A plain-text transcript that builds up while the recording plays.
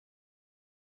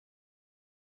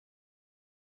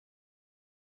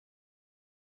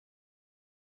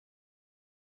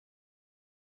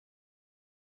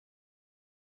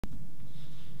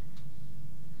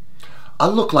I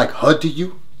look like HUD to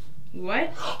you? What?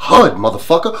 HUD,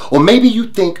 motherfucker. Or maybe you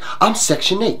think I'm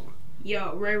Section 8.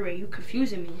 Yo, Ray, you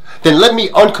confusing me. Then let me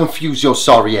unconfuse your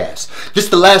sorry ass. This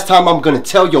the last time I'm gonna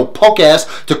tell your punk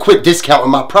ass to quit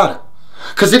discounting my product.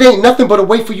 Cause it ain't nothing but a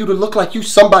way for you to look like you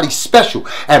somebody special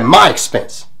at my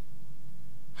expense.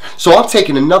 So I'm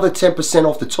taking another 10%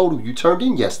 off the total you turned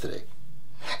in yesterday.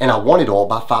 And I want it all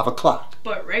by 5 o'clock.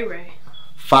 But Ray.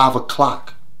 5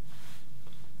 o'clock.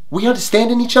 We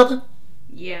understanding each other?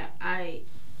 Yeah,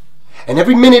 And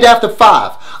every minute after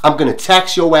 5, I'm gonna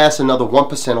tax your ass another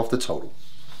 1% off the total.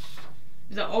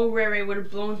 The old Ray would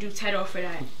have blown dude's head off for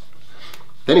that.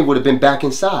 Then he would have been back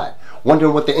inside,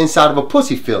 wondering what the inside of a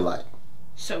pussy feel like.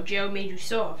 So jail made you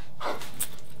soft.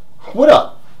 What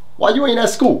up? Why you ain't at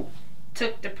school?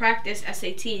 Took the practice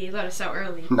SAT. They let us out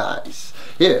early. Nice.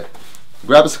 Here,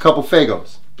 grab us a couple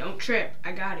Fagos. Don't trip.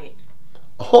 I got it.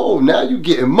 Oh, now you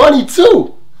getting money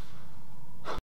too.